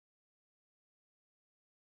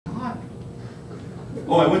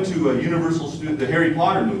Oh, I went to a Universal Studios. The Harry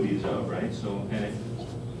Potter movie is out, right? So, and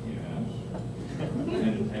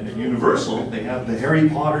at Universal, they have the Harry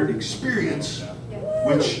Potter experience,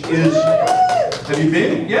 which is, have you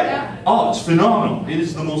been? Yeah? Oh, it's phenomenal. It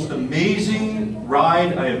is the most amazing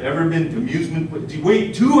ride I have ever been to. Amusement. You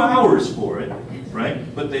wait 2 hours for it, right?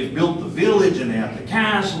 But they've built the village and they have the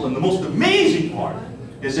castle, and the most amazing part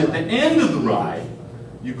is at the end of the ride,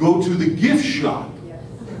 you go to the gift shop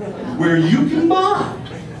where you can buy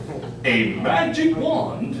a magic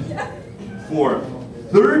wand for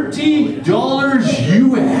 $30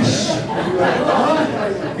 US.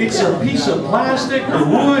 It's a piece of plastic or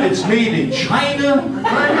wood. It's made in China.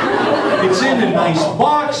 It's in a nice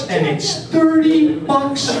box, and it's $30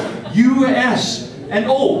 US. And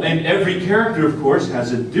oh, and every character, of course,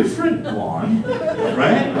 has a different wand,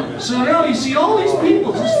 right? So now you see all these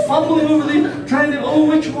people just fumbling over there, trying to, oh,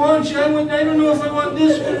 which wand should I want? I don't know if I want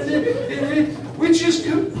this one, which is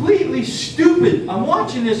completely stupid. I'm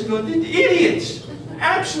watching this going, idiots,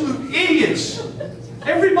 absolute idiots.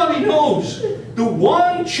 Everybody knows the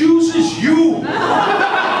wand chooses you.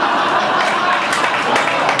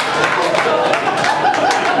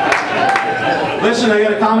 Listen, I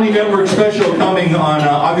got a Comedy Network special coming on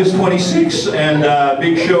August 26th, and a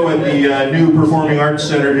big show at the new Performing Arts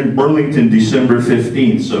Center in Burlington, December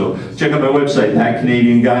 15th. So check out my website,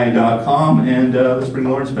 thatcanadianguy.com, and let's bring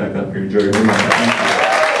Lawrence back up here. Enjoy your